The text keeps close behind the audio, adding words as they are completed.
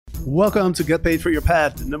Welcome to Get Paid for Your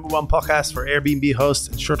Pad, the number one podcast for Airbnb hosts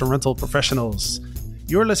and short-term rental professionals.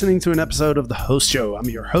 You're listening to an episode of The Host Show. I'm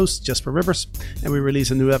your host, Jesper Rivers, and we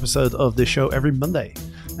release a new episode of this show every Monday.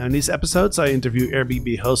 Now, in these episodes, I interview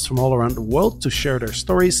Airbnb hosts from all around the world to share their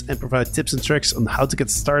stories and provide tips and tricks on how to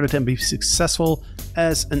get started and be successful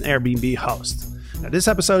as an Airbnb host. Now, this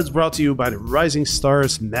episode is brought to you by the Rising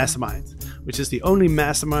Stars Mastermind, which is the only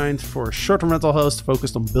mastermind for short-term rental hosts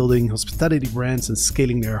focused on building hospitality brands and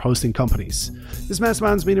scaling their hosting companies. This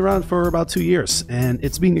mastermind's been around for about 2 years, and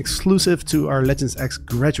it's been exclusive to our Legends X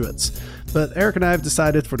graduates. But Eric and I have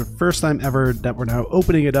decided for the first time ever that we're now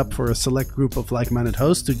opening it up for a select group of like-minded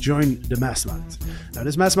hosts to join the mastermind. Now,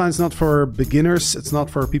 this mastermind is not for beginners. It's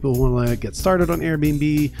not for people who want to get started on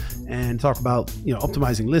Airbnb and talk about,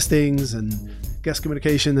 optimizing listings and guest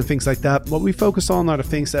communication and things like that. What we focus on are the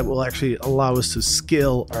things that will actually allow us to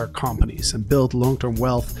scale our companies and build long-term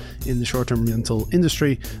wealth in the short-term rental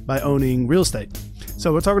industry by owning real estate.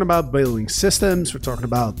 So we're talking about building systems, we're talking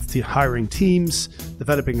about hiring teams,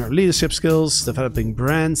 developing our leadership skills, developing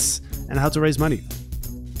brands, and how to raise money.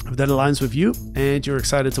 If that aligns with you and you're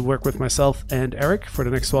excited to work with myself and Eric for the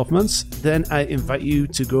next 12 months, then I invite you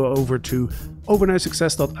to go over to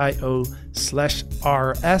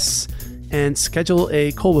overnightsuccess.io/RS and schedule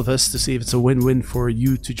a call with us to see if it's a win-win for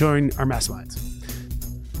you to join our mastermind.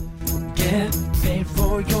 Get paid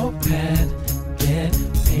for your pad. Get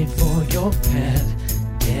paid for your pad.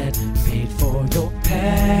 Get paid for your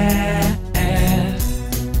pad.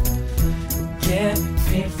 Get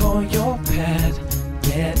paid for your pad.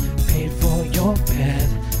 Get paid for your pad.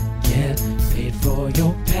 Get paid for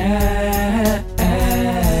your pad.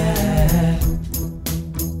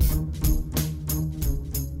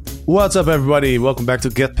 What's up, everybody? Welcome back to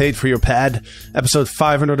Get Paid for Your Pad, episode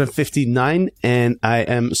 559, and I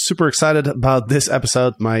am super excited about this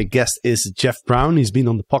episode. My guest is Jeff Brown. He's been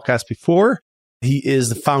on the podcast before. He is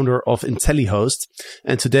the founder of IntelliHost,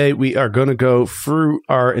 and today we are going to go through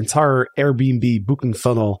our entire Airbnb booking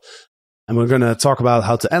funnel, and we're going to talk about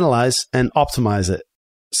how to analyze and optimize it.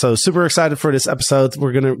 So super excited for this episode.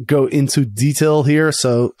 We're going to go into detail here,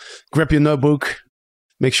 so grab your notebook,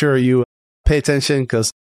 make sure you pay attention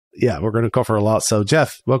because we're going to cover a lot. So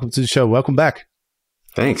Jeff, welcome to the show. Welcome back.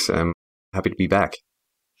 Thanks. I'm happy to be back.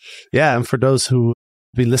 Yeah. And for those who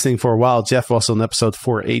have been listening for a while, Jeff was on episode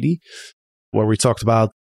 480, where we talked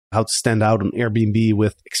about how to stand out on Airbnb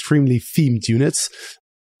with extremely themed units.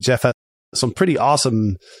 Jeff had some pretty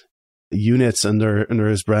awesome units under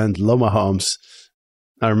his brand, Loma Homes.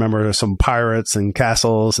 I remember some pirates and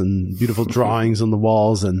castles and beautiful drawings on the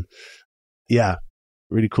walls, and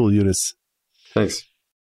really cool units. Thanks.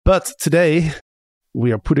 But today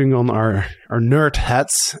we are putting on our nerd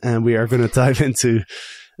hats, and we are going to dive into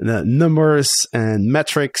the numbers and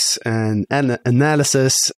metrics and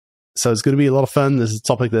analysis. So it's going to be a lot of fun. This is a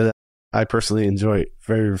topic that I personally enjoy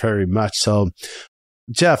very, very much. So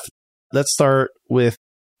Jeff, let's start with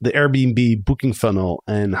the Airbnb booking funnel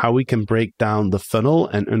and how we can break down the funnel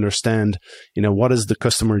and understand, what is the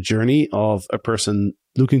customer journey of a person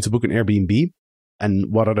looking to book an Airbnb, and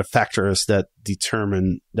what are the factors that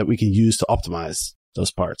determine that we can use to optimize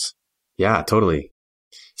those parts? Yeah, totally.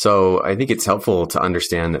 So I think it's helpful to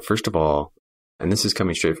understand that, first of all, and this is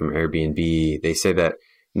coming straight from Airbnb, they say that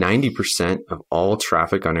 90% of all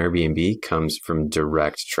traffic on Airbnb comes from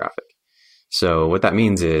direct traffic. So what that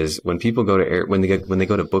means is when people go to when they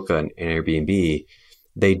go to book an Airbnb,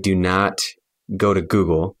 they do not go to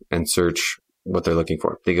Google and search what they're looking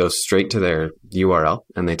for. They go straight to their URL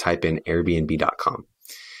and they type in airbnb.com.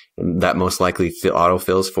 That most likely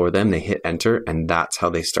autofills for them. They hit enter, and that's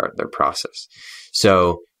how they start their process.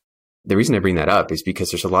 So the reason I bring that up is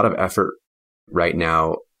because there's a lot of effort right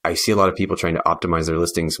now. I see a lot of people trying to optimize their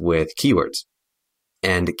listings with keywords.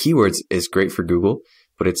 And keywords is great for Google,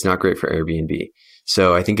 but it's not great for Airbnb.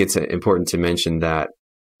 So I think it's important to mention that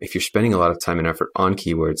if you're spending a lot of time and effort on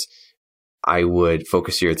keywords, I would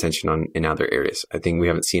focus your attention in other areas. I think we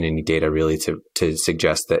haven't seen any data really to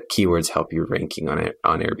suggest that keywords help your ranking on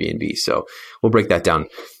Airbnb. So we'll break that down.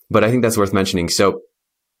 But I think that's worth mentioning. So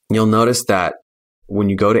you'll notice that when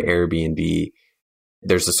you go to Airbnb,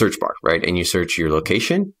 there's a search bar, right? And you search your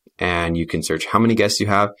location, and you can search how many guests you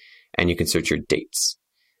have, and you can search your dates.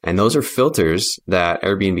 And those are filters that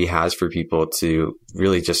Airbnb has for people to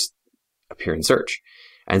really just appear and search.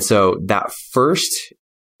 And so that first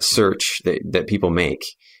search that people make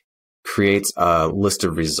creates a list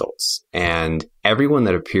of results. And everyone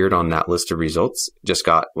that appeared on that list of results just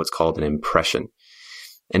got what's called an impression.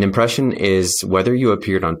 An impression is whether you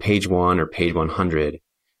appeared on page 1 or page 100,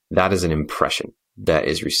 that is an impression that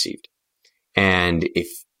is received. And if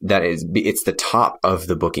it's the top of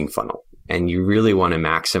the booking funnel. And you really want to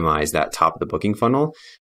maximize that top of the booking funnel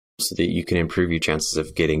so that you can improve your chances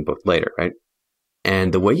of getting booked later, right?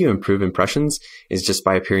 And the way you improve impressions is just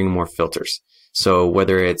by appearing in more filters. So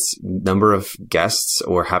whether it's number of guests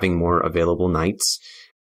or having more available nights,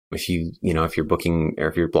 if you're booking or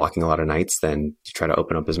if you're blocking a lot of nights, then you try to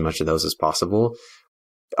open up as much of those as possible.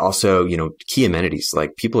 Also, key amenities,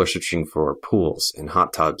 like people are searching for pools and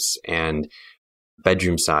hot tubs and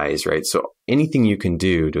bedroom size, right? So anything you can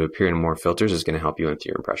do to appear in more filters is going to help you with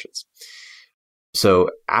your impressions.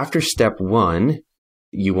 So after step 1,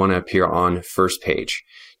 you want to appear on first page.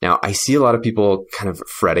 Now, I see a lot of people kind of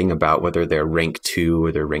fretting about whether they're rank 2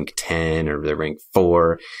 or they're rank 10 or they're rank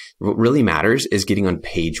 4. What really matters is getting on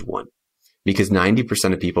page 1, because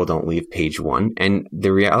 90% of people don't leave page 1. And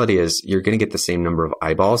the reality is you're going to get the same number of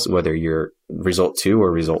eyeballs, whether you're result 2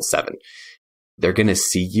 or result 7. They're going to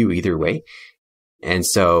see you either way. And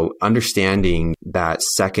so understanding that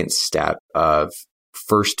second step of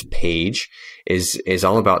first page is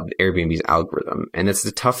all about Airbnb's algorithm. And it's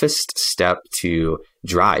the toughest step to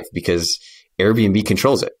drive because Airbnb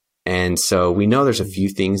controls it. And so we know there's a few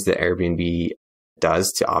things that Airbnb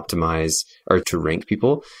does to optimize or to rank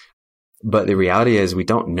people. But the reality is we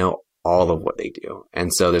don't know all of what they do.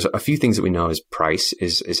 And so there's a few things that we know is price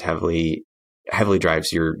is heavily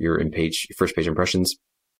drives your first page impressions.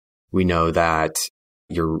 We know that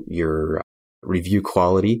your review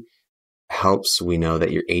quality helps. We know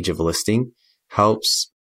that your age of listing helps.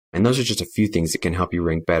 And those are just a few things that can help you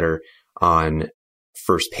rank better on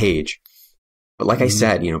first page. But like I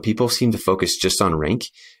said, people seem to focus just on rank,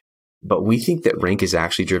 but we think that rank is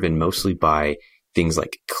actually driven mostly by things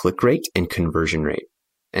like click rate and conversion rate.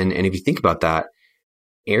 And if you think about that,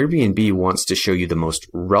 Airbnb wants to show you the most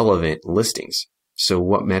relevant listings. So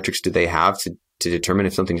what metrics do they have to determine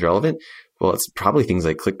if something's relevant? Well, it's probably things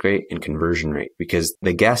like click rate and conversion rate, because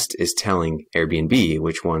the guest is telling Airbnb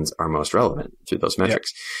which ones are most relevant through those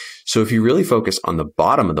metrics. Yep. So if you really focus on the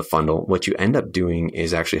bottom of the funnel, what you end up doing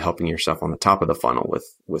is actually helping yourself on the top of the funnel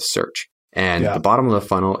with search. And the bottom of the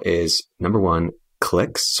funnel is number 1,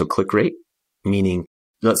 clicks. So click rate, meaning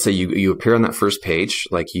let's say you appear on that first page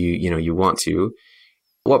like you want to.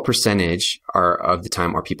 What percentage of the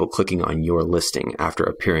time are people clicking on your listing after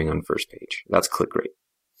appearing on first page? That's click rate.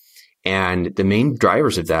 And the main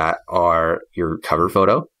drivers of that are your cover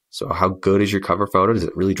photo. So how good is your cover photo? Does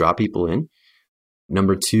it really draw people in?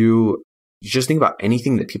 Number 2, just think about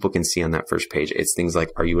anything that people can see on that first page. It's things like,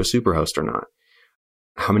 are you a superhost or not?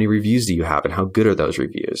 How many reviews do you have and how good are those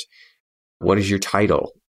reviews? What is your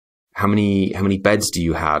title? How many beds do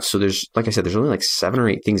you have? So there's, like I said, there's only like 7 or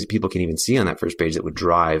 8 things that people can even see on that first page that would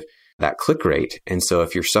drive that click rate. And so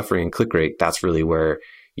if you're suffering in click rate, that's really where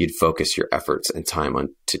you'd focus your efforts and time on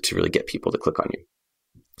to really get people to click on you.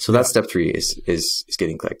 So that's step 3 is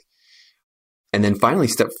getting clicked. And then finally,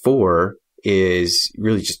 step 4 is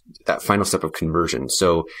really just that final step of conversion.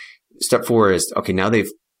 So step 4 is, okay, now they've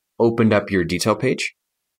opened up your detail page.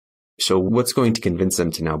 So what's going to convince them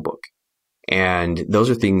to now book? And those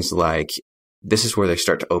are things like, this is where they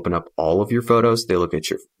start to open up all of your photos. They look at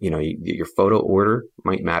your photo order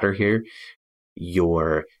might matter here,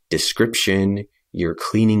 your description, your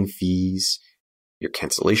cleaning fees, your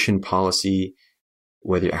cancellation policy,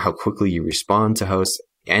 how quickly you respond to hosts,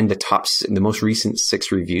 and the most recent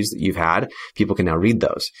 6 reviews that you've had. People can now read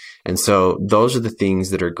those. And so those are the things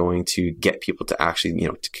that are going to get people to actually,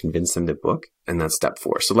 to convince them to book. And that's step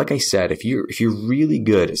 4. So like I said, if you're really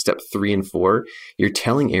good at step 3 and 4, you're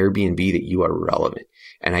telling Airbnb that you are relevant.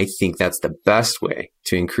 And I think that's the best way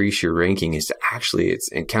to increase your ranking is to actually,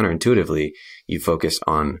 and counterintuitively, you focus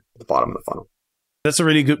on the bottom of the funnel. That's a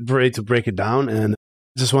really good way to break it down. And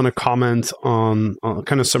I just want to comment on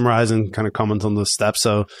kind of summarize and kind of comment on the steps.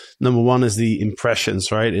 So number 1 is the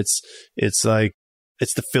impressions, right? It's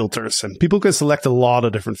the filters, and people can select a lot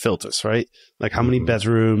of different filters, right? Like how many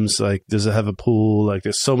bedrooms, like does it have a pool? Like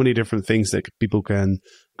there's so many different things that people can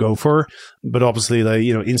go for. But obviously, like,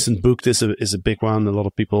 instant booked is a big one. A lot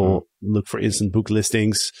of people look for instant book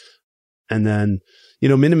listings. And then,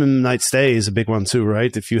 minimum night stay is a big one too,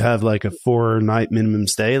 right? If you have like a 4-night minimum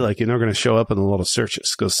stay, like you're not going to show up in a lot of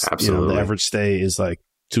searches because, the average stay is like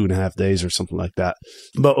 2.5 days or something like that.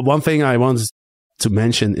 But one thing I wanted to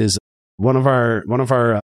mention is one of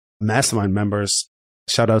our mastermind members,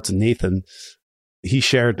 shout out to Nathan, he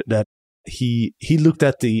shared that he looked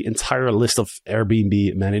at the entire list of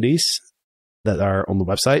Airbnb amenities that are on the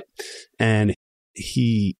website, and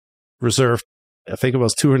he reserved I think it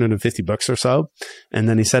was $250 or so. And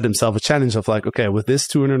then he set himself a challenge of like, okay, with this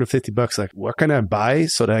 $250, like what can I buy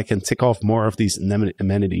so that I can tick off more of these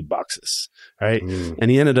amenity boxes, right? And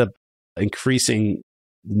he ended up increasing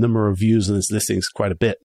the number of views on his listings quite a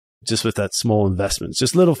bit just with that small investment.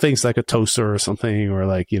 Just little things like a toaster or something, or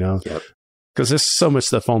like, because there's so much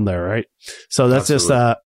stuff on there, right? So that's just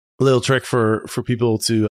a little trick for people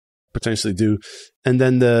to potentially do. And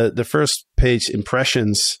then the first page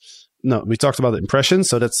impressions. No, we talked about the impressions.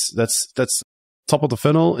 So that's top of the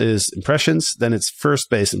funnel is impressions. Then it's first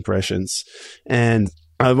page impressions. And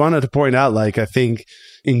I wanted to point out, like, I think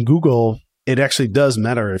in Google, it actually does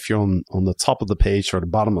matter if you're on the top of the page or the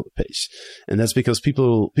bottom of the page. And that's because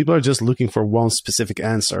people are just looking for one specific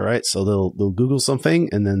answer, right? So they'll Google something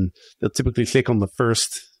and then they'll typically click on the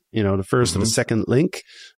first or the second link.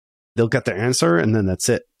 They'll get their answer and then that's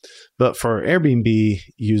it. But for Airbnb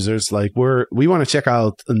users, like we want to check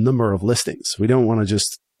out a number of listings. We don't want to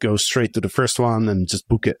just go straight to the first one and just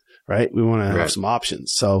book it, right? We want to have some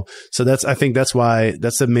options. So I think that's why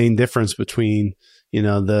that's the main difference between,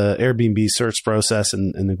 the Airbnb search process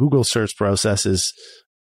and the Google search process is,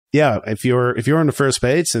 if you're on the first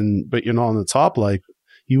page but you're not on the top, like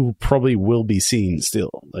you probably will be seen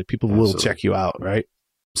still. Like people will check you out, right?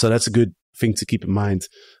 So that's a good thing to keep in mind.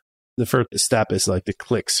 The first step is like the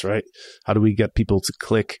clicks, right? How do we get people to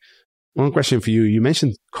click? One question for you. You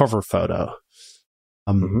mentioned cover photo.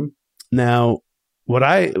 Now, what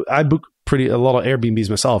I book a lot of Airbnbs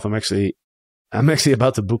myself. I'm actually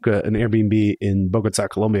about to book an Airbnb in Bogota,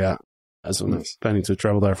 Colombia, as I'm planning to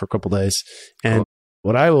travel there for a couple of days. And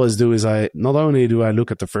what I always do is not only do I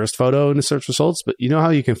look at the first photo in the search results, but you know how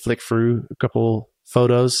you can flick through a couple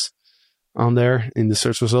photos on there in the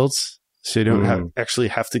search results? So you don't actually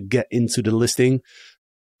have to get into the listing.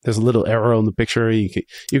 There's a little arrow in the picture. You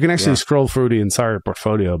can actually scroll through the entire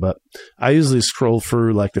portfolio, but I usually scroll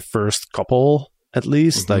through like the first couple at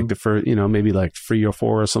least, like the first, maybe like 3 or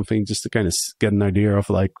 4 or something, just to kind of get an idea of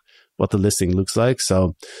like what the listing looks like.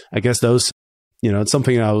 So I guess those, it's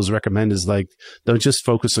something I always recommend is like, don't just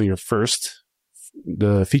focus on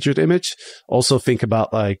the featured image. Also think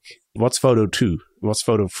about like, what's photo 2? What's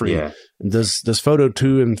photo 3? Yeah. And does photo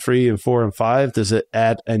 2 and 3 and 4 and 5, does it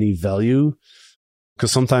add any value?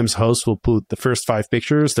 Because sometimes hosts will put the first 5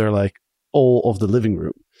 pictures, they're like all of the living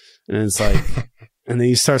room. And it's like, and then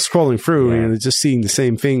you start scrolling through and you're just seeing the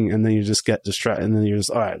same thing. And then you just get distracted. And then you're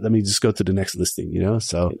just, all right, let me just go to the next listing,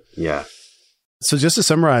 So, So just to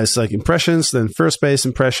summarize, like impressions, then first page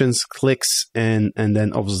impressions, clicks, and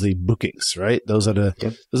then obviously bookings, right? Those are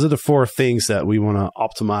the 4 things that we want to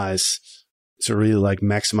optimize to really like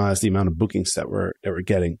maximize the amount of bookings that we're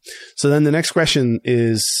getting. So then the next question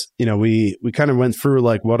is, we kind of went through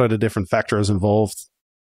like what are the different factors involved.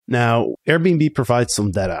 Now, Airbnb provides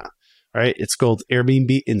some data, right? It's called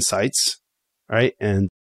Airbnb Insights, right? And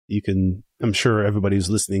I'm sure everybody who's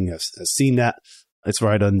listening has seen that. It's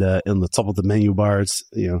right on the top of the menu bars.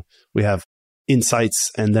 We have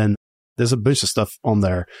Insights, and then there's a bunch of stuff on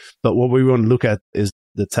there. But what we want to look at is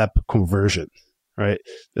the tab conversion, right?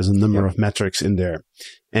 There's a number of metrics in there.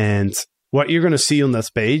 And what you're going to see on that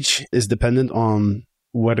page is dependent on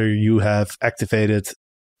whether you have activated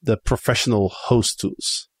the professional host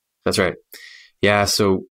tools. That's right. Yeah.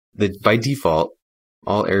 So by default,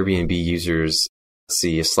 all Airbnb users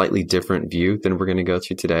see a slightly different view than we're going to go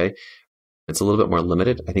through today. It's a little bit more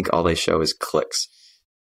limited. I think all they show is clicks.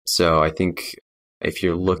 So I think if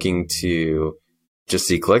you're looking to just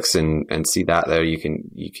see clicks and see that there, you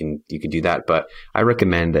can do that. But I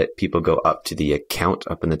recommend that people go up to the account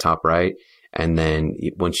up in the top right. And then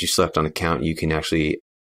once you select on account, you can actually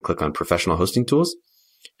click on professional hosting tools.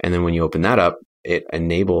 And then when you open that up, it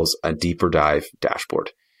enables a deeper dive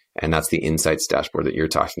dashboard. And that's the Insights dashboard that you're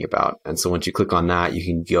talking about. And so once you click on that, you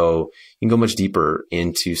can go much deeper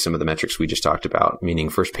into some of the metrics we just talked about, meaning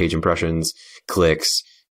first page impressions, clicks,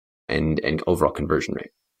 and overall conversion rate.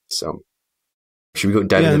 So should we go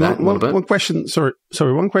dive into that a little bit? One question,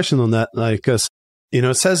 one question on that, like, cause,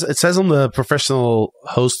 it says on the professional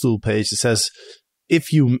host tool page, it says,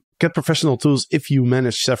 if you get professional tools, if you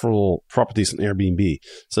manage several properties on Airbnb.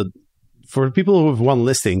 So for people who have one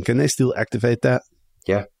listing, can they still activate that?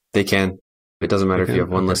 Yeah, they can. It doesn't matter if you have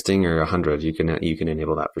one listing or 100. You can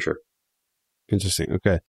enable that for sure. Interesting.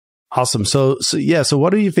 Okay. Awesome. So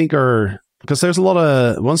what do you think because there's a lot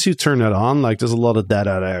of, once you turn that on, like there's a lot of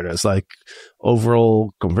data there. There's like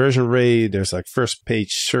overall conversion rate. There's like first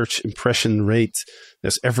page search impression rate.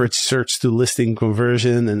 There's average search to listing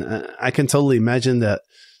conversion. And I can totally imagine that,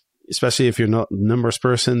 especially if you're not a numbers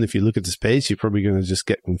person, if you look at this page, you're probably going to just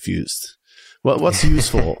get confused. What's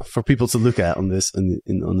useful for people to look at on this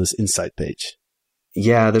on this insight page?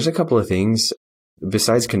 Yeah, there's a couple of things.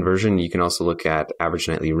 Besides conversion, you can also look at average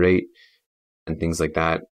nightly rate and things like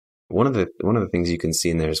that. One of the things you can see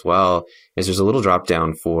in there as well is there's a little drop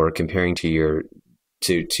down for comparing to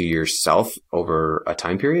yourself over a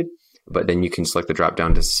time period, but then you can select the drop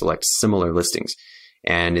down to select similar listings.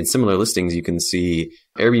 And in similar listings, you can see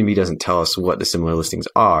Airbnb doesn't tell us what the similar listings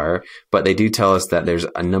are, but they do tell us that there's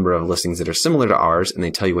a number of listings that are similar to ours, and they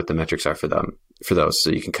tell you what the metrics are for those. So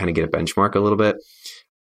you can kind of get a benchmark a little bit.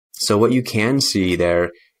 So what you can see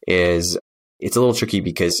there is it's a little tricky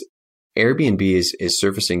because Airbnb is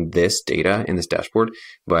surfacing this data in this dashboard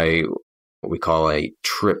by what we call a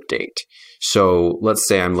trip date. So let's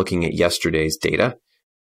say I'm looking at yesterday's data.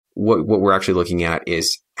 What we're actually looking at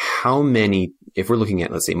is how many, if we're looking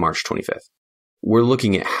at, let's say, March 25th, we're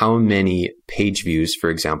looking at how many page views, for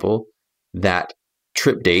example, that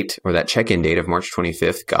trip date or that check-in date of March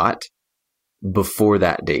 25th got before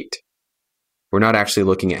that date. We're not actually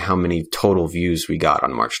looking at how many total views we got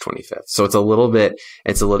on March 25th. So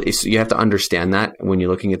you have to understand that when you're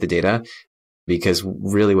looking at the data, because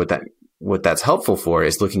really what that's helpful for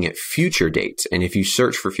is looking at future dates. And if you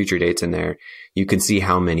search for future dates in there, you can see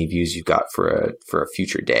how many views you've got for a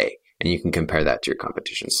future day, and you can compare that to your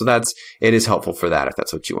competition. So it is helpful for that if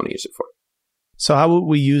that's what you want to use it for. So how would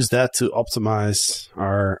we use that to optimize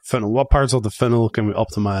our funnel? What parts of the funnel can we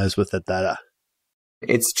optimize with that data?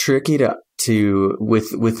 It's tricky to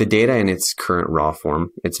with the data in its current raw form.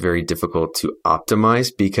 It's very difficult to optimize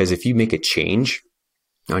because if you make a change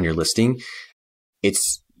on your listing,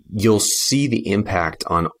 you'll see the impact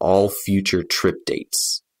on all future trip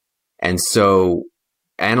dates. And so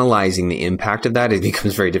analyzing the impact of that, it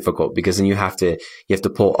becomes very difficult because then you have to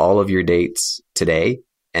pull all of your dates today,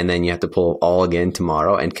 and then you have to pull all again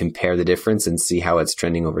tomorrow and compare the difference and see how it's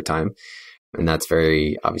trending over time. And that's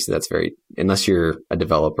very, unless you're a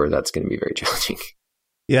developer, that's going to be very challenging.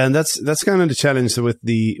 Yeah. And that's kind of the challenge with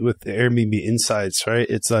the Airbnb Insights, right?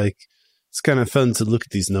 It's kind of fun to look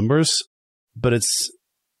at these numbers, but it's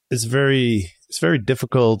very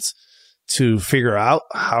difficult to figure out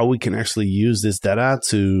how we can actually use this data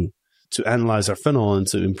to analyze our funnel and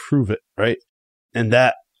to improve it, right? And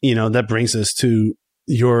that brings us to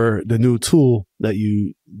the new tool that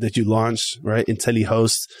you launched, right?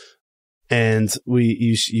 IntelliHost. And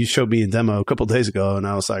you showed me a demo a couple of days ago, and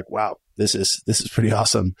I was like, wow, this is pretty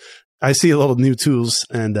awesome. I see a lot of new tools,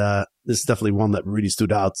 and this is definitely one that really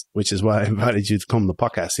stood out, which is why I invited you to come on the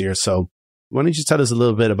podcast here. So why don't you tell us a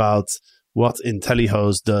little bit about what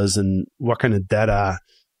IntelliHost does and what kind of data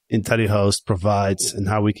IntelliHost provides and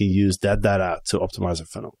how we can use that data to optimize our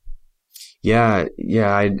funnel? Yeah,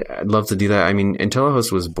 I'd love to do that. I mean,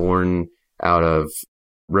 IntelliHost was born out of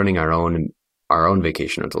running our own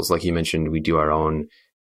vacation rentals. Like you mentioned, we do our own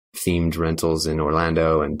themed rentals in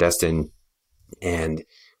Orlando and Destin. And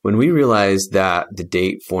when we realized that the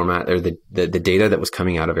date format or the data that was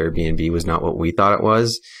coming out of Airbnb was not what we thought it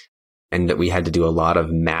was, and that we had to do a lot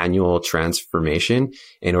of manual transformation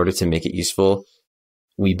in order to make it useful,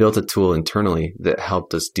 we built a tool internally that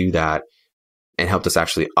helped us do that and helped us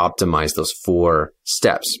actually optimize those 4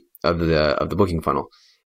 steps of the booking funnel.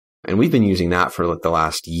 And we've been using that for like the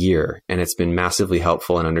last year, and it's been massively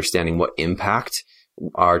helpful in understanding what impact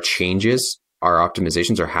our changes, our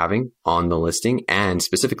optimizations are having on the listing, and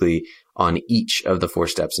specifically on each of the 4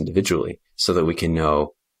 steps individually, so that we can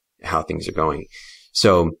know how things are going.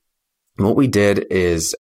 So what we did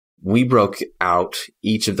is we broke out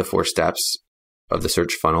each of the 4 steps of the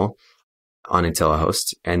search funnel on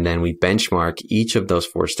IntelliHost, and then we benchmark each of those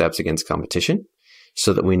 4 steps against competition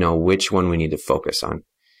so that we know which one we need to focus on.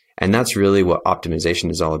 And that's really what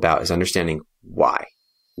optimization is all about, is understanding why.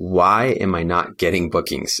 Why am I not getting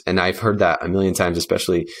bookings? And I've heard that a million times,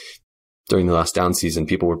 especially during the last down season.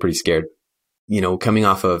 People were pretty scared, coming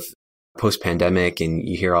off of post-pandemic, and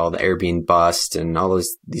you hear all the Airbnb bust and all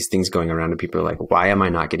these things going around, and people are like, why am I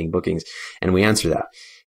not getting bookings? And we answer that.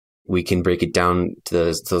 We can break it down to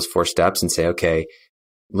those 4 steps and say, okay,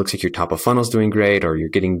 looks like your top of funnel is doing great, or you're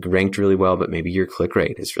getting ranked really well, but maybe your click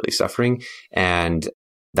rate is really suffering. And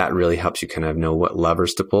that really helps you kind of know what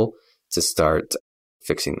levers to pull to start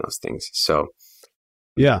fixing those things. So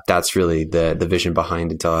yeah, that's really the vision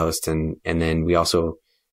behind IntelliHost. And then we also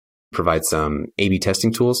provide some A/B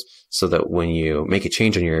testing tools so that when you make a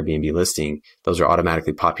change on your Airbnb listing, those are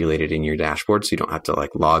automatically populated in your dashboard, so you don't have to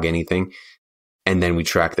like log anything. And then we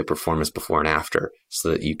track the performance before and after so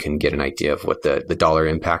that you can get an idea of what the dollar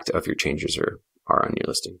impact of your changes are on your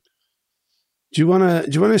listing. Do you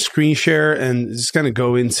want to screen share and just kind of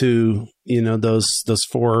go into, those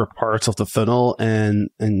 4 parts of the funnel and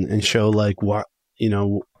show like what,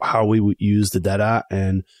 how we would use the data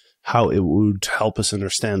and how it would help us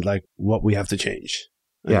understand like what we have to change.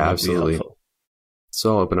 Yeah, absolutely.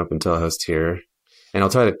 So I'll open up until host here, and I'll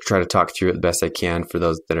try to talk through it the best I can for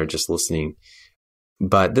those that are just listening.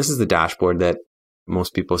 But this is the dashboard that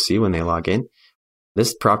most people see when they log in.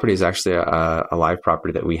 This property is actually a live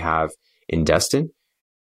property that we have in Destin.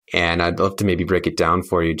 And I'd love to maybe break it down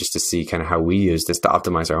for you just to see kind of how we use this to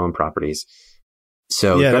optimize our own properties.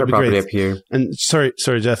 So we've got a property up here. And sorry,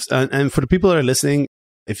 Jeff. And for the people that are listening,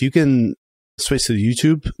 if you can switch to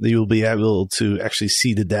YouTube, then you'll be able to actually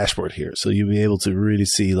see the dashboard here. So you'll be able to really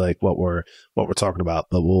see like what we're talking about.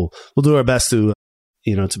 But we'll do our best to,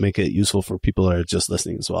 to make it useful for people that are just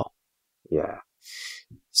listening as well. Yeah.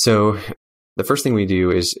 So the first thing we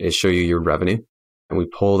do is show you your revenue, and we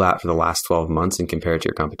pull that for the last 12 months and compare it to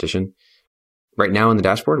your competition. Right now in the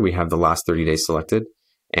dashboard, we have the last 30 days selected,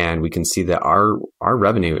 and we can see that our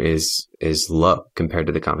revenue is low compared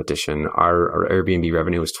to the competition. Our Airbnb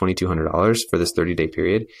revenue was $2,200 for this 30-day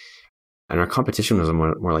period, and our competition was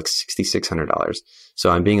more like $6,600. So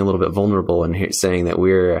I'm being a little bit vulnerable in saying that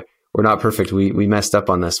we're not perfect. We messed up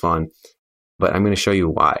on this one, but I'm going to show you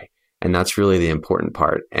why. And that's really the important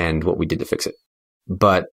part and what we did to fix it.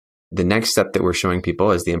 But the next step that we're showing people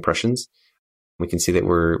is the impressions. We can see that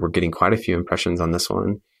we're getting quite a few impressions on this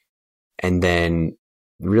one. And then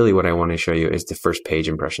really what I want to show you is the first page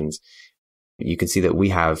impressions. You can see that we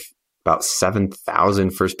have about 7,000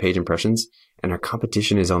 first page impressions, and our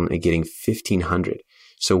competition is only getting 1,500.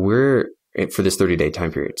 So we're for this 30-day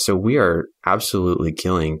time period. So we are absolutely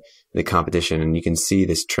killing the competition. And you can see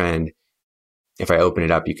this trend. If I open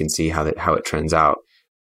it up, you can see how it trends out.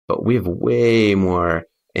 But we have way more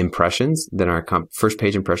impressions than our first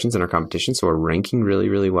page impressions than our competition. So we're ranking really,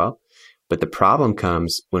 really well. But the problem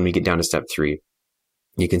comes when we get down to step 3.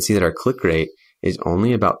 You can see that our click rate is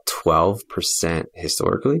only about 12%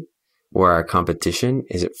 historically, where our competition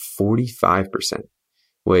is at 45%,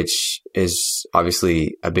 which is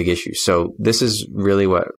obviously a big issue. So this is really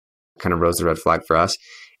what kind of rose the red flag for us.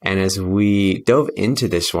 And as we dove into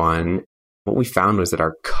this one, what we found was that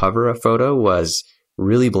our cover photo was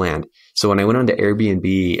really bland. So when I went onto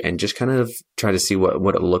Airbnb and just kind of tried to see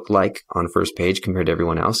what it looked like on first page compared to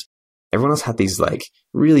everyone else had these like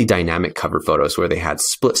really dynamic cover photos where they had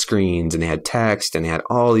split screens and they had text and they had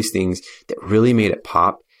all these things that really made it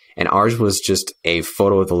pop. And ours was just a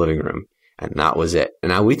photo of the living room, and that was it. And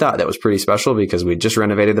now we thought that was pretty special because we just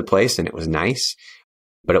renovated the place and it was nice,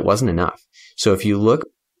 but it wasn't enough. So if you look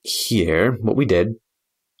here, what we did,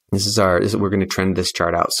 we're going to trend this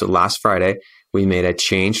chart out. So last Friday, we made a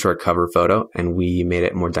change to our cover photo and we made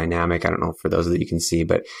it more dynamic. I don't know for those that you can see,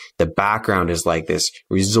 but the background is like this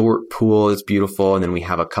resort pool. It's beautiful. And then we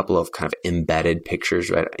have a couple of kind of embedded pictures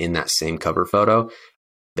right in that same cover photo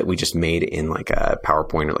that we just made in like a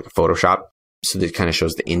PowerPoint or like a Photoshop. So that kind of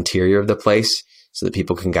shows the interior of the place so that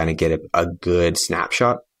people can kind of get a good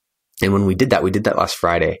snapshot. And when we did that last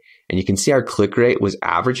Friday, and you can see our click rate was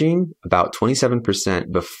averaging about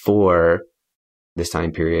 27% before this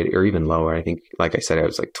time period, or even lower. I think, like I said, it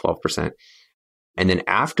was like 12%. And then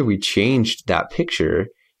after we changed that picture,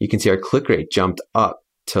 you can see our click rate jumped up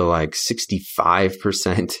to like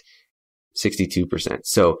 65%, 62%.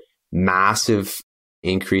 So massive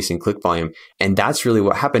increase in click volume. And that's really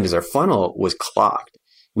what happened is our funnel was clogged.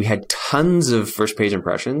 We had tons of first page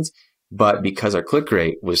impressions, but because our click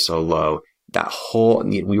rate was so low,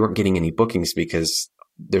 we weren't getting any bookings because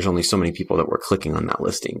there's only so many people that were clicking on that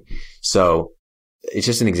listing. So it's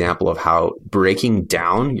just an example of how breaking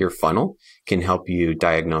down your funnel can help you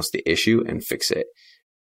diagnose the issue and fix it.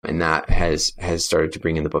 And that has started to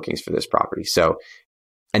bring in the bookings for this property. So,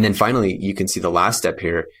 and then finally, you can see the last step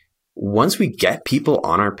here. Once we get people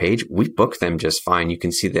on our page, we book them just fine. You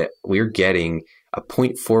can see that we're getting a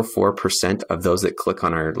 0.44% of those that click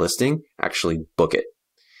on our listing actually book it.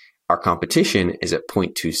 Our competition is at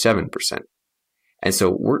 0.27%. And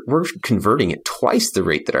so we're converting at twice the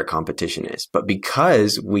rate that our competition is. But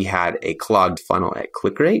because we had a clogged funnel at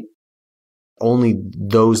click rate, only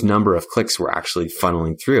those number of clicks were actually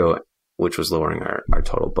funneling through, which was lowering our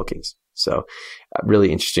total bookings. So a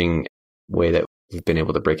really interesting way that we've been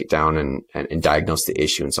able to break it down and diagnose the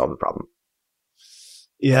issue and solve the problem.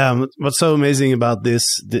 Yeah, what's so amazing about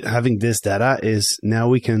this, having this data, is now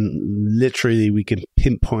we can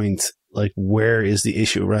pinpoint like where is the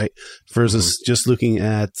issue, right? Versus just looking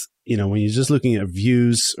at, when you're just looking at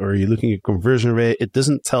views or you're looking at conversion rate, it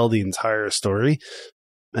doesn't tell the entire story.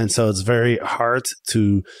 And so it's very hard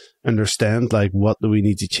to understand like what do we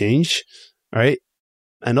need to change, right?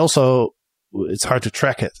 And also it's hard to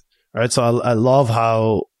track it, right? So I love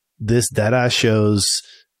how this data shows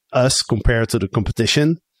us compared to the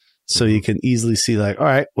competition. So you can easily see like, all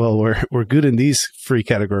right, well, we're good in these three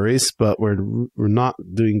categories, but we're not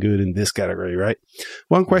doing good in this category, right?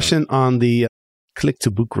 One question on the click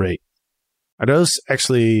to book rate. Are those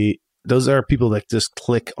are people that just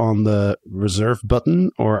click on the reserve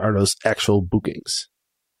button, or are those actual bookings?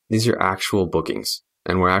 These are actual bookings,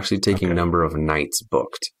 and we're actually taking number of nights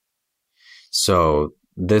booked. So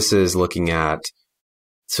this is looking at,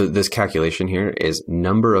 so this calculation here is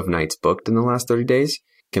number of nights booked in the last 30 days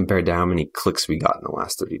compared to how many clicks we got in the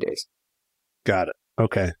last 30 days. Got it.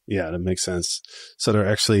 Okay. Yeah, that makes sense. So they're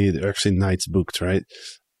actually nights booked, right?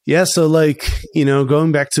 Yeah. So like,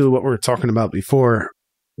 going back to what we were talking about before,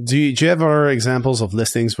 do you have other examples of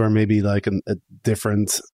listings where maybe like a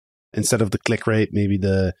different, instead of the click rate, maybe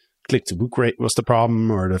the click to book rate was the problem,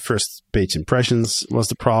 or the first page impressions was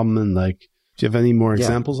the problem? And like, do you have any more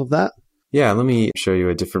examples of that? Yeah, let me show you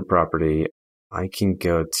a different property. I can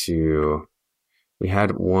go to, we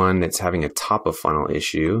had one that's having a top of funnel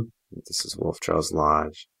issue. This is Wolf Trails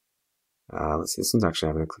Lodge. Let's see, this one's actually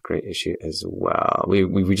having a click rate issue as well.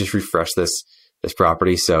 We just refreshed this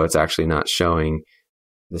property, so it's actually not showing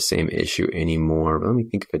the same issue anymore. But let me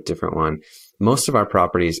think of a different one. Most of our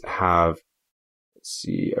properties have,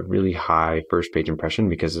 a really high first page impression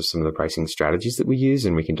because of some of the pricing strategies that we use,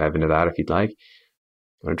 and we can dive into that if you'd like.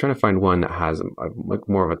 But I'm trying to find one that has like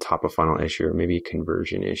more of a top of funnel issue, or maybe a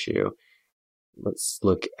conversion issue. Let's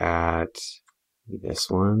look at this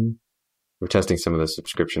one. We're testing some of the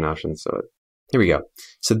subscription options. So here we go.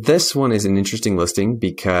 So this one is an interesting listing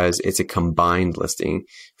because it's a combined listing.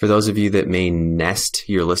 For those of you that may nest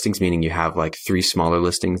your listings, meaning you have like 3 smaller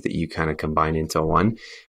listings that you kind of combine into one,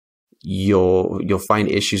 you'll find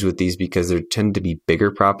issues with these because there tend to be bigger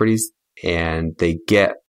properties, and they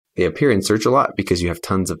appear in search a lot because you have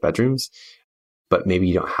tons of bedrooms, but maybe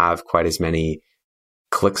you don't have quite as many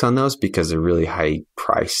clicks on those because they're really high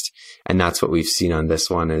priced. And that's what we've seen on this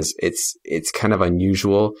one. Is it's kind of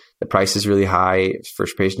unusual. The price is really high.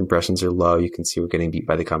 First page impressions are low. You can see we're getting beat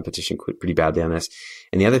by the competition pretty badly on this.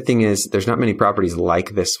 And the other thing is there's not many properties like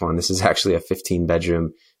this one. This is actually a 15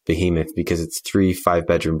 bedroom behemoth because it's 3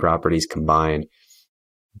 5-bedroom properties combined.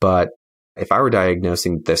 But if I were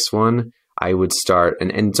diagnosing this one, I would start,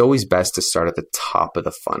 and it's always best to start at the top of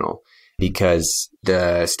the funnel, because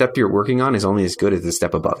the step you're working on is only as good as the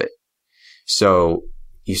step above it. So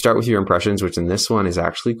you start with your impressions, which in this one is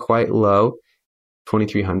actually quite low.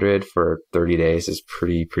 2,300 for 30 days is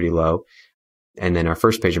pretty low. And then our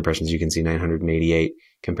first page impressions, you can see 988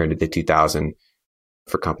 compared to the 2,000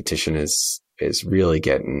 for competition is really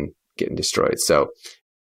getting destroyed. So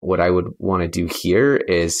what I would want to do here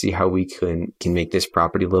is see how we can make this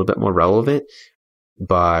property a little bit more relevant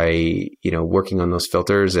by, working on those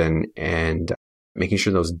filters and making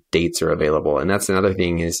sure those dates are available. And that's another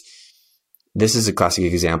thing is, this is a classic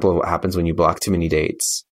example of what happens when you block too many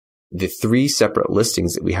dates. The 3 separate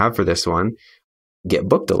listings that we have for this one get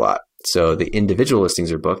booked a lot. So the individual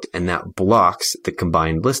listings are booked, and that blocks the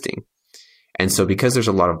combined listing. And so because there's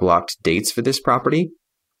a lot of blocked dates for this property,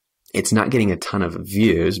 it's not getting a ton of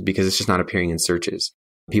views because it's just not appearing in searches.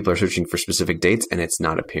 People are searching for specific dates and it's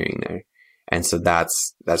not appearing there. And so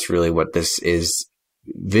that's really what this is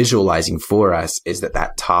visualizing for us, is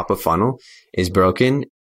that top of funnel is broken.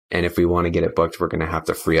 And if we want to get it booked, we're going to have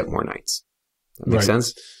to free up more nights. That makes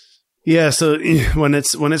sense? Yeah. So when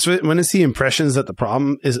it's the impressions that the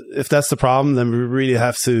problem is, if that's the problem, then we really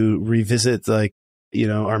have to revisit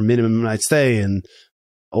our minimum night stay and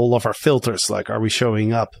all of our filters. Like, are we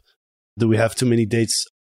showing up? Do we have too many dates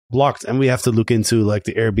blocked? And we have to look into like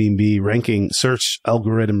the Airbnb ranking search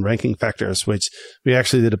algorithm ranking factors, which we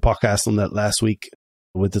actually did a podcast on that last week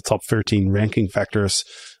with the top 13 ranking factors.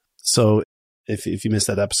 So if you missed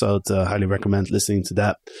that episode, highly recommend listening to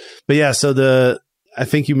that. But yeah, so I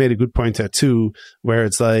think you made a good point there too, where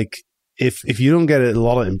it's like, if you don't get a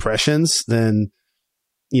lot of impressions, then,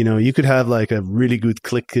 you could have like a really good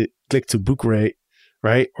click to book rate,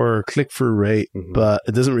 right? Or click through rate, but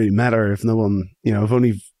it doesn't really matter if no one, if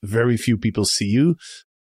only very few people see you.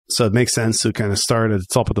 So it makes sense to kind of start at the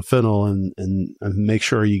top of the funnel and make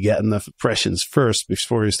sure you get enough impressions first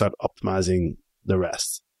before you start optimizing the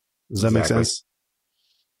rest. Does that make sense?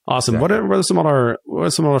 Awesome. Exactly. What are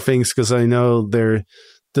some other things? Because I know there's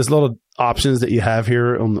a lot of options that you have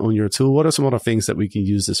here on your tool. What are some other things that we can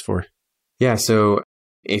use this for? Yeah. So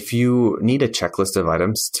if you need a checklist of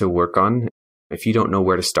items to work on, if you don't know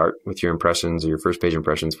where to start with your impressions or your first page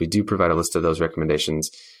impressions, we do provide a list of those recommendations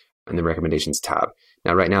in the recommendations tab.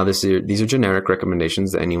 Now, right now, these are generic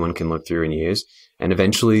recommendations that anyone can look through and use. And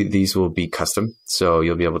eventually these will be custom. So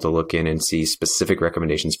you'll be able to look in and see specific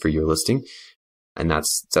recommendations for your listing. And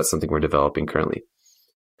that's something we're developing currently.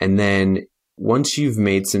 And then once you've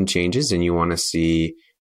made some changes and you want to see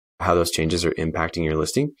how those changes are impacting your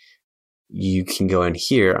listing, you can go in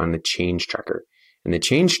here on the change tracker. And the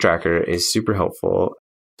change tracker is super helpful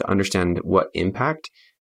to understand what impact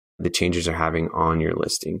the changes are having on your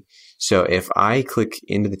listing. So if I click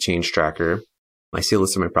into the change tracker, I see a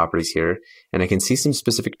list of my properties here, and I can see some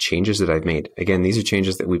specific changes that I've made. Again, these are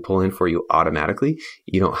changes that we pull in for you automatically.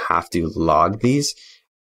 You don't have to log these.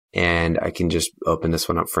 And I can just open this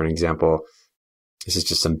one up for an example. This is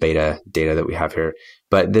just some beta data that we have here.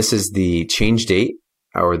 But this is the change date,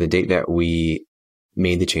 or the date that we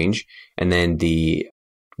made the change, and then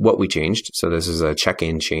what we changed. So this is a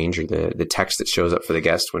check-in change, or the text that shows up for the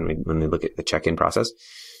guest when they look at the check-in process.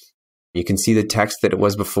 You can see the text that it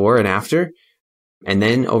was before and after. And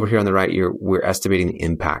then over here on the right, we're estimating the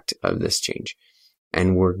impact of this change.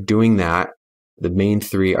 And we're doing that. The main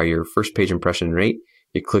three are your first page impression rate,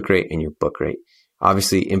 your click rate, and your book rate.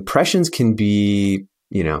 Obviously, impressions can be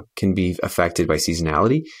affected by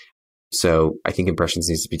seasonality. So I think impressions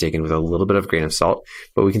needs to be taken with a little bit of grain of salt.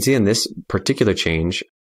 But we can see in this particular change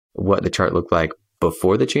what the chart looked like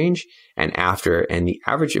before the change and after. And the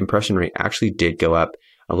average impression rate actually did go up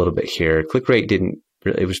a little bit here. Click rate didn't,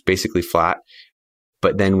 it was basically flat.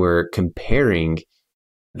 But then we're comparing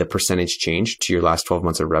the percentage change to your last 12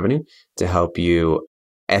 months of revenue to help you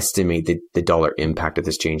estimate the dollar impact of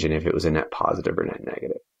this change and if it was a net positive or net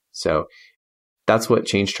negative. So that's what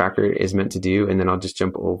Change Tracker is meant to do. And then I'll just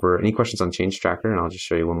jump over any questions on Change Tracker, and I'll just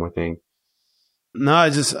show you one more thing. No, I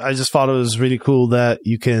just thought it was really cool that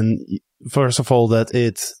you can, first of all, that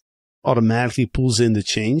it automatically pulls in the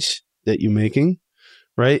change that you're making,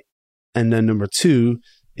 right? And then number two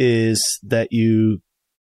is that you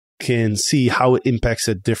can see how it impacts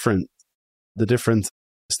the different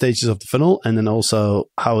stages of the funnel, and then also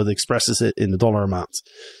how it expresses it in the dollar amount.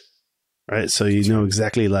 Right. So you know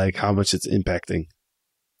exactly like how much it's impacting.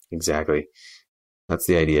 Exactly. That's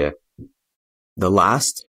the idea. The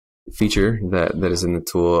last feature that is in the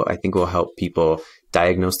tool, I think, will help people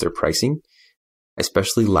diagnose their pricing,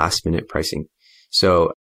 especially last minute pricing.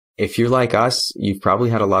 So if you're like us, you've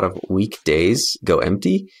probably had a lot of weekdays go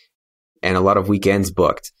empty and a lot of weekends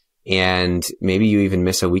booked. And maybe you even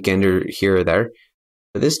miss a weekender here or there.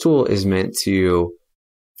 But this tool is meant to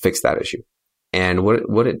fix that issue. And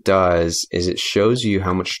what it does is it shows you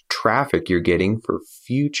how much traffic you're getting for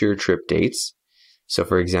future trip dates. So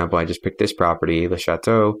for example, I just picked this property, Le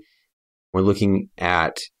Chateau. We're looking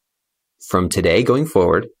at from today going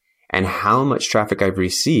forward and how much traffic I've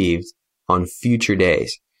received on future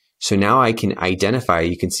days. So now I can identify,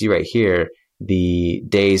 you can see right here, the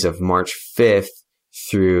days of March 5th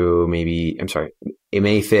through May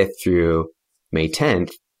 5th through May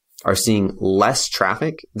 10th. Are seeing less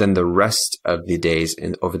traffic than the rest of the days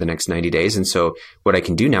over the next 90 days. And so what I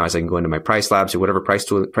can do now is I can go into my Price Labs or whatever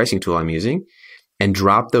pricing tool I'm using and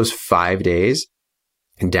drop those 5 days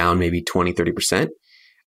and down maybe 20, 30%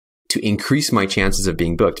 to increase my chances of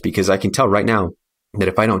being booked, because I can tell right now that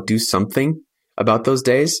if I don't do something about those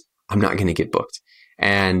days, I'm not going to get booked.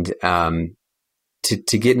 And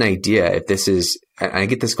to get an idea if this is, I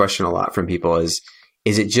get this question a lot from people, is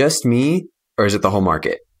it just me or is it the whole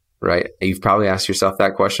market? Right? You've probably asked yourself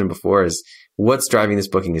that question before, is what's driving this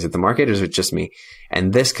booking? Is it the market or is it just me?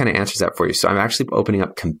 And this kind of answers that for you. So I'm actually opening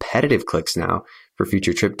up competitive clicks now for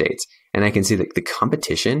future trip dates. And I can see that the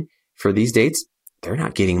competition for these dates, they're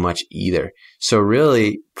not getting much either. So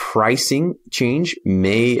really, pricing change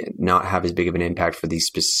may not have as big of an impact for these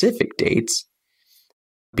specific dates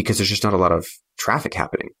because there's just not a lot of traffic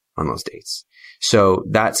happening on those dates. So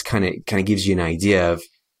that's kind of gives you an idea of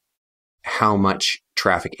how much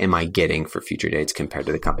traffic am I getting for future dates compared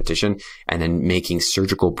to the competition, and then making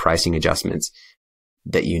surgical pricing adjustments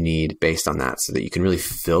that you need based on that so that you can really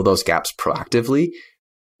fill those gaps proactively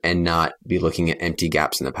and not be looking at empty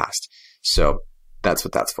gaps in the past. So that's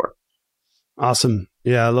what that's for. Awesome.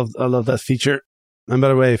 Yeah, I love that feature. And by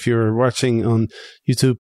the way, if you're watching on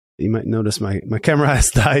YouTube, you might notice my camera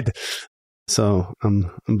has died. So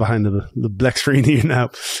I'm behind the black screen here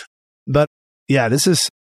now. But yeah, this is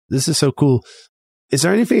so cool. Is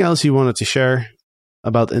there anything else you wanted to share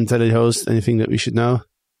about IntelliHost? Anything that we should know?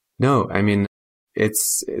 No, I mean,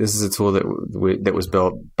 this is a tool that was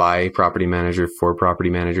built by property manager for property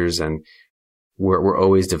managers, and we're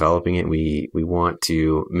always developing it. We want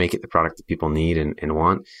to make it the product that people need and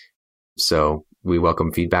want. So we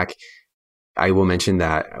welcome feedback. I will mention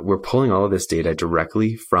that we're pulling all of this data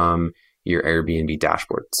directly from your Airbnb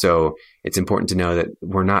dashboard. So it's important to know that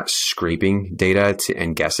we're not scraping data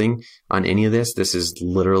and guessing on any of this. This is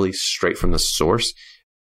literally straight from the source.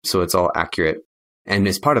 So it's all accurate. And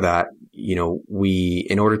as part of that,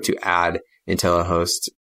 in order to add IntelliHost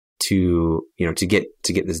to get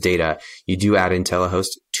this data, you do add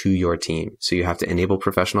IntelliHost to your team. So you have to enable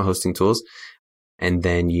professional hosting tools, and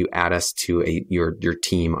then you add us to your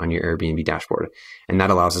team on your Airbnb dashboard. And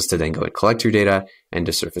that allows us to then go and collect your data and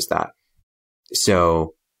to surface that.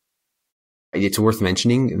 So it's worth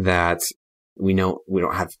mentioning that we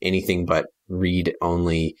don't have anything but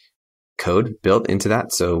read-only code built into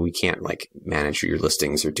that. So we can't manage your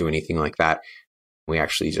listings or do anything like that. We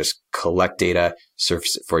actually just collect data,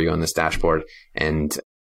 surface it for you on this dashboard, and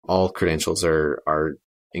all credentials are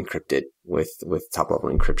encrypted with top-level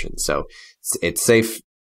encryption. So it's safe,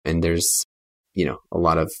 and there's a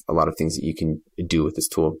lot of things that you can do with this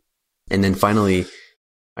tool. And then finally,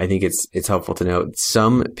 I think it's helpful to note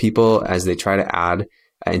some people, as they try to add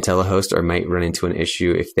IntelliHost, or might run into an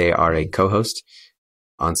issue if they are a co-host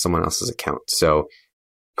on someone else's account. So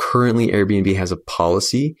currently, Airbnb has a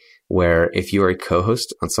policy where if you are a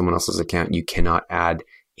co-host on someone else's account, you cannot add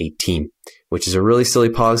a team, which is a really silly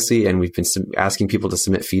policy. And we've been asking people to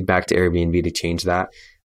submit feedback to Airbnb to change that.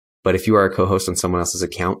 But if you are a co-host on someone else's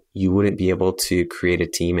account, you wouldn't be able to create a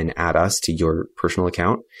team and add us to your personal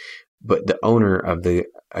account. But the owner of the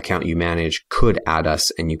account you manage could add us,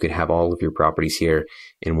 and you could have all of your properties here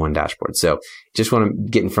in one dashboard. So just want to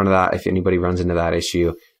get in front of that. If anybody runs into that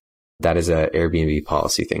issue, that is a Airbnb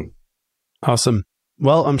policy thing. Awesome.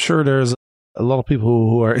 Well, I'm sure there's a lot of people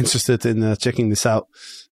who are interested in checking this out.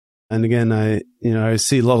 And again, I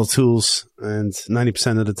see a lot of tools, and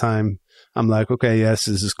 90% of the time I'm like, okay, yes,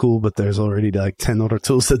 this is cool, but there's already 10 other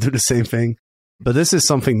tools that do the same thing. But this is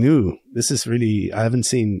something new. This is really, I haven't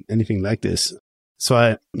seen anything like this. So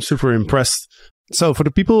I'm super impressed. So for the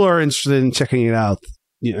people who are interested in checking it out,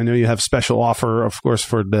 I know you have special offer, of course,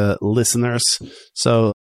 for the listeners.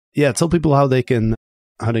 So yeah, tell people how they can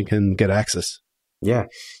get access. Yeah.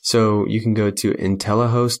 So you can go to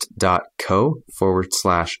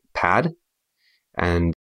intellihost.co/pad.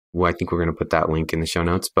 And I think we're going to put that link in the show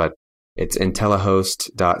notes, but it's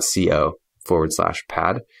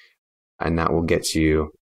intellihost.co/pad. And that will get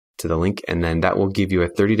you to the link. And then that will give you a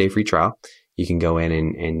 30-day free trial. You can go in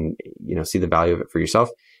and see the value of it for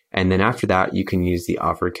yourself. And then after that, you can use the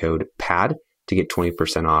offer code PAD to get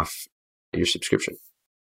 20% off your subscription.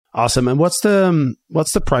 Awesome. And what's the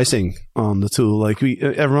pricing on the tool?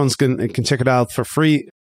 Everyone's can check it out for free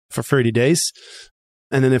for 30 days.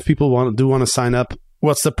 And then if people want to sign up,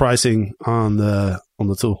 what's the pricing on the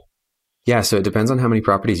tool? Yeah, so it depends on how many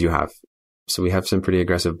properties you have. So we have some pretty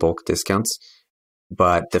aggressive bulk discounts.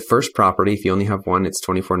 But the first property, if you only have one, it's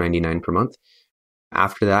 $24.99 per month.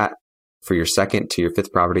 After that, for your second to your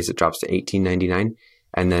fifth properties, it drops to $18.99.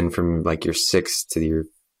 And then from your sixth through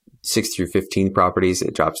 15th properties,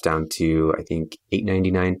 it drops down to, I think,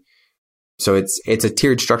 $8.99. So it's a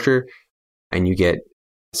tiered structure, and you get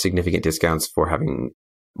significant discounts for having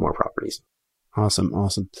more properties. Awesome.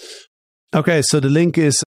 Okay, so the link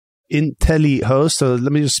is IntelliHost. So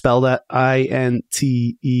let me just spell that: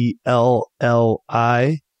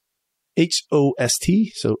 IntelliHost.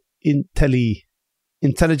 So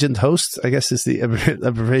Intelligent Host, I guess, is the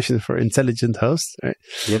abbreviation for Intelligent Host, right?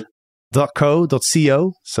 Yep. .co,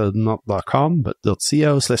 so not .com, but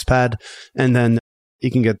 .co/pad. And then you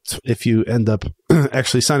can get, if you end up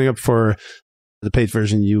actually signing up for the paid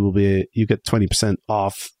version, you get 20%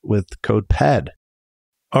 off with code PAD.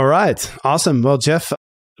 All right. Awesome. Well, Jeff,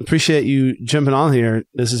 appreciate you jumping on here.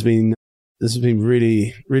 This has been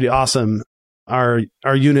really, really awesome. Our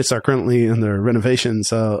units are currently under renovation,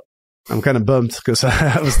 so I'm kind of bummed because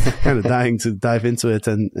I was kind of dying to dive into it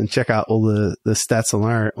and check out all the stats on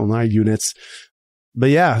our units. But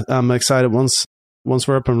yeah, I'm excited. Once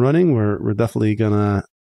we're up and running, we're definitely gonna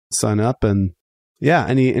sign up. And yeah,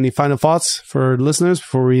 any final thoughts for listeners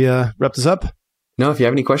before we wrap this up? No, if you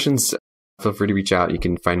have any questions, feel free to reach out. You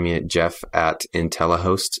can find me at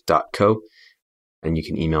jeff@intellihost.co, and you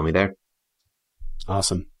can email me there.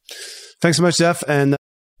 Awesome. Thanks so much, Jeff, and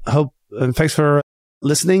thanks for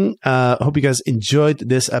listening. Hope you guys enjoyed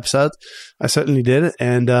this episode. I certainly did.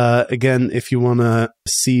 And again, if you want to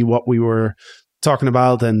see what we were talking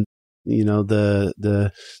about and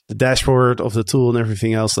the dashboard of the tool and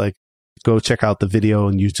everything else, go check out the video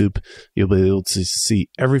on YouTube. You'll be able to see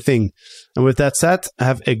everything. And with that said,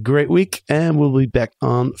 have a great week, and we'll be back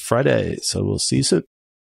on Friday. So we'll see you soon.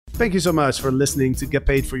 Thank you so much for listening to Get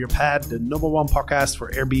Paid for Your Pad, the #1 podcast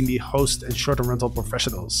for Airbnb host and short-term rental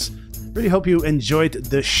professionals. Really hope you enjoyed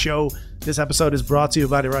the show. This episode is brought to you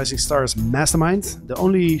by the Rising Stars Mastermind, the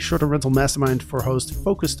only short-term rental mastermind for hosts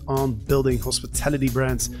focused on building hospitality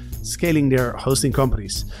brands, scaling their hosting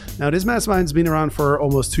companies. Now, this mastermind's been around for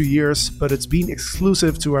almost 2 years, but it's been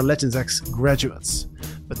exclusive to our Legends X graduates.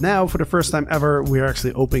 But now, for the first time ever, we are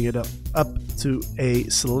actually opening it up to a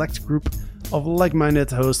select group of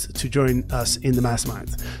like-minded hosts to join us in the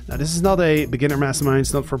mastermind. Now, this is not a beginner mastermind.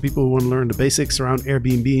 It's not for people who want to learn the basics around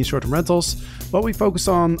Airbnb and short-term rentals. What we focus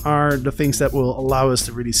on are the things that will allow us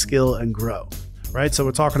to really scale and grow, right? So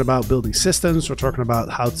we're talking about building systems. We're talking about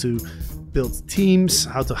how to build teams,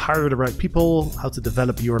 how to hire the right people, how to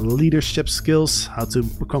develop your leadership skills, how to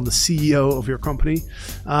become the CEO of your company,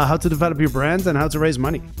 how to develop your brand, and how to raise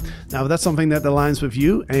money. Now, if that's something that aligns with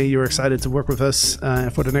you and you're excited to work with us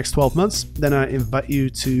for the next 12 months, then I invite you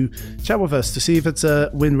to chat with us to see if it's a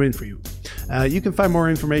win-win for you. You can find more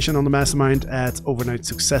information on the mastermind at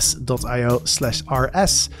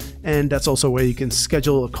overnightsuccess.io/RS. And that's also where you can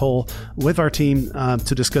schedule a call with our team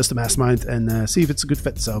to discuss the mastermind and see if it's a good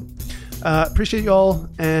fit. So appreciate you all,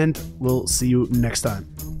 and we'll see you next time.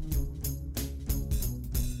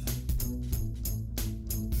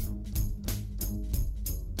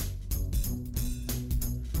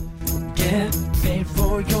 Get paid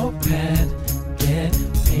for your pet. Get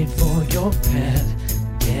paid for your pet.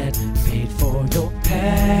 Get paid for your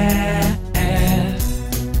pet.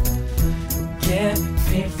 Get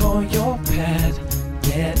paid for your pet.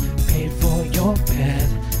 Get paid for your pet.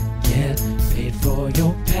 Get paid for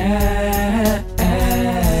your pet.